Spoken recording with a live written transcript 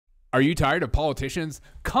Are you tired of politicians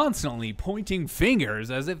constantly pointing fingers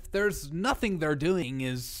as if there's nothing they're doing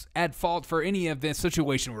is at fault for any of this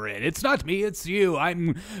situation we're in? It's not me, it's you.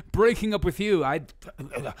 I'm breaking up with you.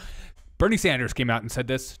 Bernie Sanders came out and said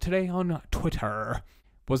this today on Twitter.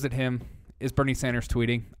 Was it him? Is Bernie Sanders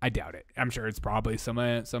tweeting? I doubt it. I'm sure it's probably some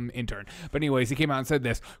intern. But anyways, he came out and said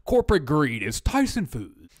this. Corporate greed is Tyson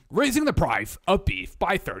Foods raising the price of beef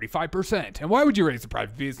by 35%. And why would you raise the price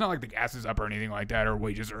of beef? It's not like the gas is up or anything like that, or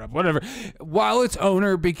wages are up, whatever. While its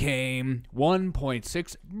owner became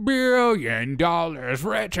 $1.6 billion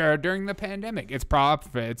richer during the pandemic. Its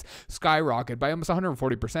profits skyrocketed by almost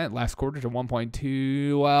 140% last quarter to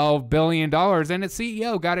 $1.12 billion. And its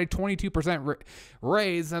CEO got a 22%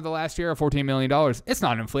 raise in the last year of $14 million. It's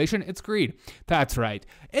not inflation, it's greed. That's right.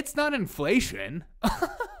 It's not inflation.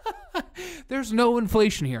 There's no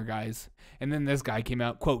inflation here, guys. And then this guy came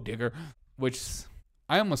out, quote digger, which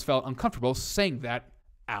I almost felt uncomfortable saying that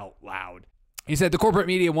out loud. He said the corporate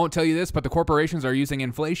media won't tell you this, but the corporations are using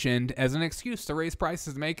inflation as an excuse to raise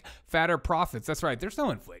prices to make fatter profits. That's right. There's no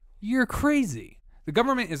inflation. You're crazy. The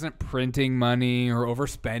government isn't printing money or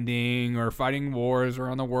overspending or fighting wars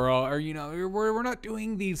around the world, or, we're not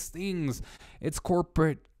doing these things. It's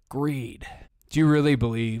corporate greed. Do you really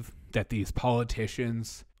believe that these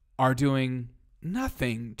politicians are doing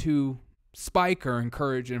nothing to spike or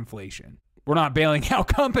encourage inflation? We're not bailing out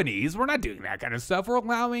companies. We're not doing that kind of stuff.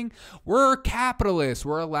 We're capitalists.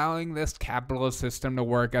 We're allowing this capitalist system to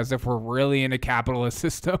work as if we're really in a capitalist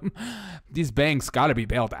system. These banks got to be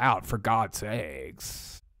bailed out, for God's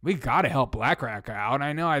sakes. We got to help BlackRock out.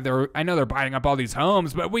 I know they're buying up all these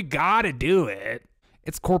homes, but we got to do it.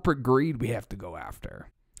 It's corporate greed we have to go after.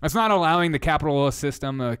 It's not allowing the capitalist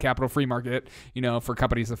system, the capital free market, for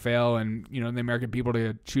companies to fail and, the American people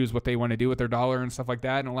to choose what they want to do with their dollar and stuff like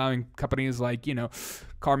that, and allowing companies like,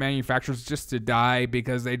 car manufacturers just to die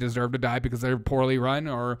because they deserve to die because they're poorly run,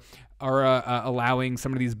 or allowing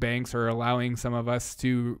some of these banks, or allowing some of us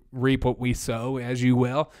to reap what we sow, as you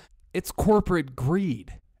will. It's corporate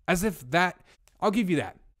greed. As if that, I'll give you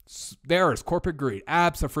that. There is corporate greed,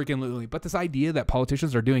 abso-freaking-lutely. But this idea that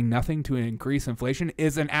politicians are doing nothing to increase inflation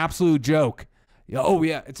is an absolute joke. Oh,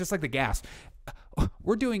 yeah, it's just like the gas.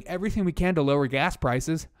 We're doing everything we can to lower gas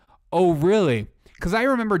prices. Oh, really? Because I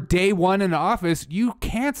remember day one in office, you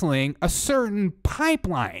canceling a certain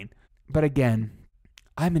pipeline. But again,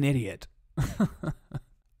 I'm an idiot.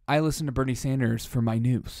 I listen to Bernie Sanders for my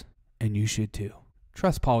news, and you should too.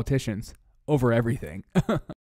 Trust politicians over everything.